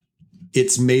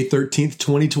It's May 13th,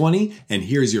 2020, and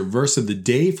here's your verse of the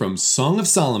day from Song of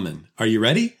Solomon. Are you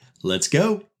ready? Let's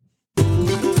go.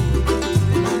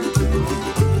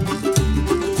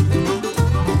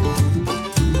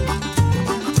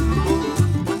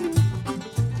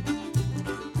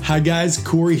 Hi guys,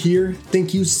 Corey here.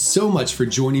 Thank you so much for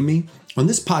joining me. On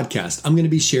this podcast, I'm going to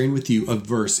be sharing with you a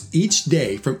verse each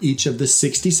day from each of the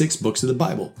 66 books of the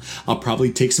Bible. I'll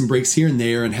probably take some breaks here and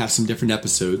there and have some different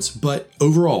episodes, but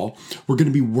overall, we're going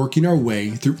to be working our way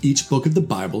through each book of the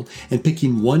Bible and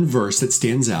picking one verse that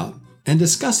stands out and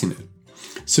discussing it.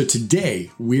 So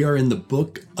today, we are in the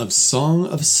book of Song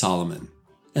of Solomon,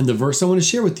 and the verse I want to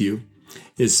share with you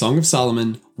is Song of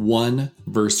Solomon 1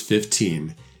 verse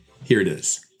 15. Here it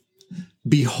is.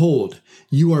 Behold,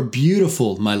 you are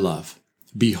beautiful, my love.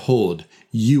 Behold,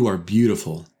 you are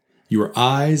beautiful. Your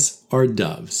eyes are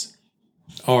doves.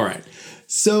 All right.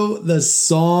 So the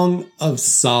Song of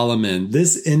Solomon,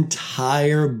 this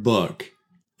entire book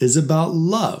is about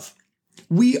love.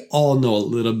 We all know a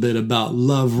little bit about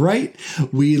love, right?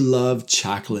 We love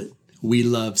chocolate. We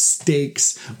love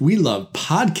steaks. We love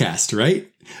podcasts, right?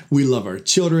 We love our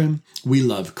children. We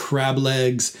love crab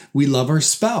legs. We love our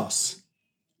spouse.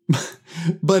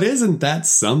 But isn't that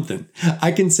something?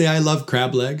 I can say I love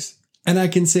crab legs, and I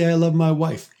can say I love my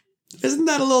wife. Isn't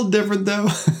that a little different though?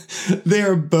 They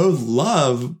are both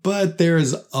love, but there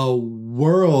is a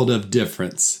world of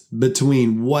difference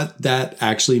between what that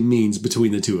actually means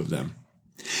between the two of them.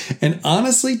 And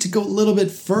honestly, to go a little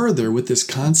bit further with this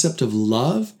concept of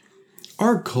love,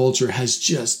 our culture has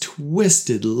just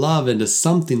twisted love into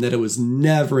something that it was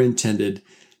never intended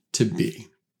to be.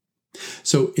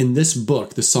 So in this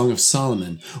book, the Song of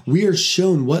Solomon, we are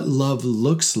shown what love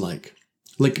looks like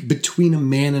between a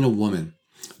man and a woman.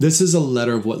 This is a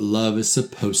letter of what love is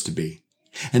supposed to be.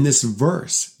 And this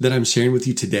verse that I'm sharing with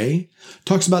you today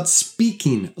talks about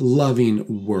speaking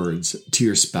loving words to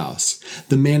your spouse.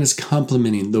 The man is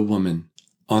complimenting the woman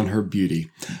on her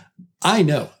beauty. I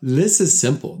know this is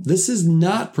simple. This is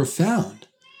not profound,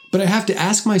 but I have to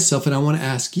ask myself, and I want to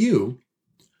ask you,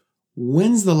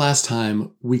 when's the last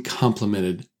time we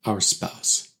complimented our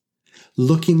spouse?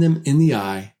 Looking them in the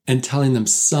eye and telling them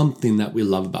something that we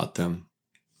love about them.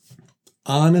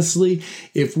 Honestly,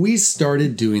 if we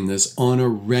started doing this on a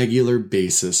regular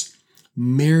basis,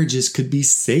 marriages could be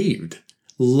saved.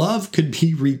 Love could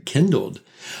be rekindled.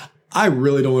 I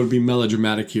really don't want to be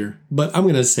melodramatic here, but I'm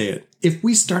going to say it. If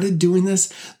we started doing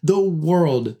this, the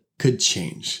world could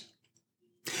change.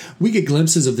 We get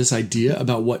glimpses of this idea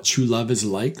about what true love is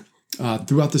like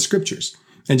throughout the scriptures.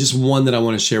 And just one that I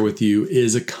want to share with you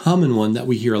is a common one that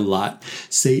we hear a lot,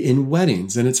 say in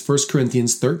weddings, and it's 1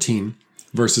 Corinthians 13,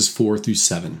 verses 4 through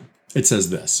 7. It says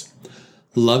this,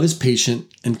 love is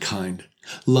patient and kind.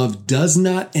 Love does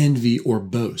not envy or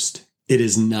boast. It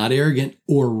is not arrogant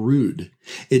or rude.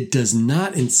 It does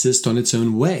not insist on its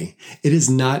own way. It is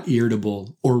not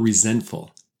irritable or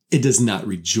resentful. It does not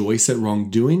rejoice at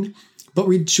wrongdoing, but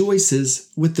rejoices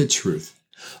with the truth.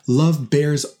 Love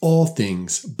bears all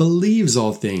things, believes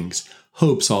all things,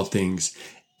 hopes all things,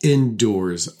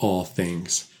 endures all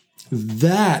things.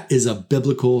 That is a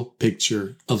biblical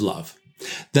picture of love.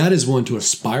 That is one to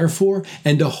aspire for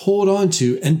and to hold on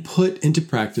to and put into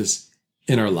practice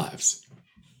in our lives.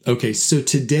 Okay, so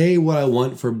today what I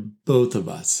want for both of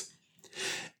us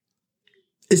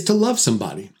is to love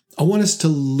somebody. I want us to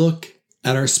look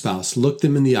at our spouse, look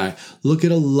them in the eye, look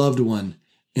at a loved one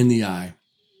in the eye,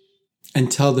 and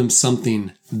tell them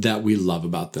something that we love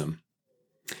about them.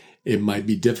 It might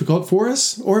be difficult for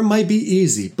us, or it might be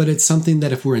easy, but it's something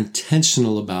that if we're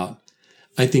intentional about,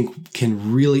 I think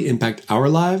can really impact our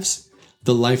lives,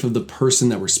 the life of the person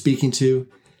that we're speaking to,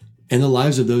 and the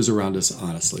lives of those around us,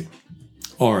 honestly.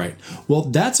 All right. Well,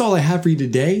 that's all I have for you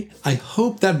today. I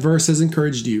hope that verse has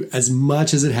encouraged you as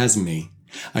much as it has me.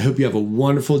 I hope you have a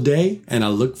wonderful day, and I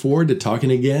look forward to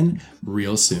talking again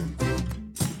real soon.